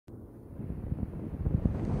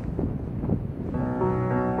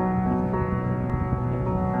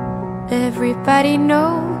Everybody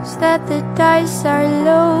knows that the dice are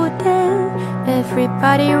loaded.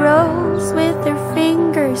 Everybody rolls with their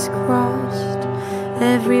fingers crossed.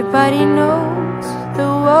 Everybody knows the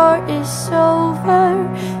war is over.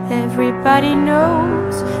 Everybody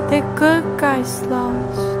knows the good guys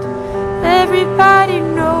lost. Everybody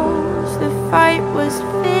knows the fight was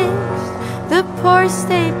fixed. The poor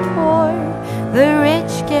stay poor, the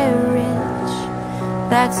rich get rich.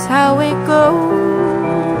 That's how it goes.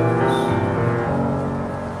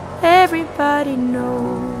 Everybody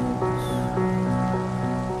knows.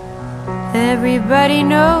 Everybody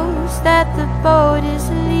knows that the boat is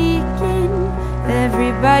leaking.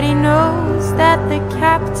 Everybody knows that the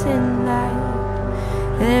captain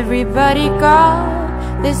lied. Everybody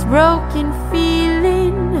got this broken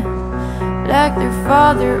feeling, like their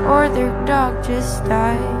father or their dog just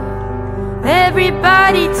died.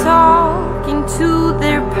 Everybody talking to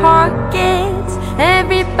their pockets.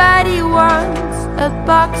 Everybody wants a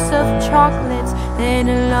box of chocolates and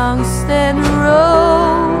a long stem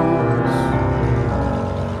rose.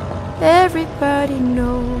 Everybody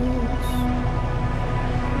knows.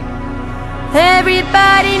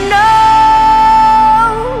 Everybody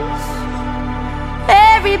knows.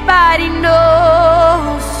 Everybody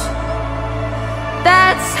knows.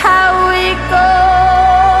 That's how it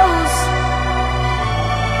goes.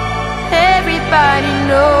 Everybody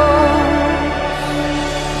knows.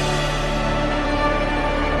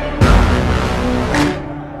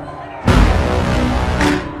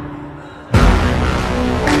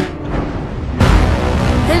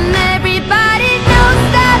 And everybody knows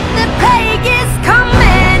that the plague is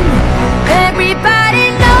coming. Everybody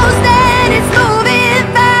knows that it's moving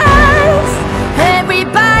fast.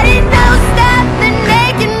 Everybody knows that the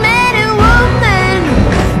naked man and woman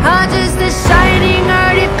are just a shining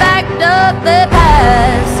artifact of the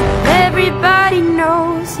past. Everybody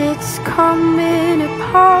knows it's coming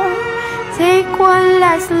apart. Take one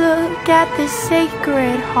last look at the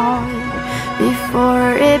sacred heart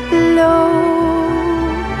before it blows.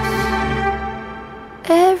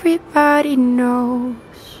 Everybody knows.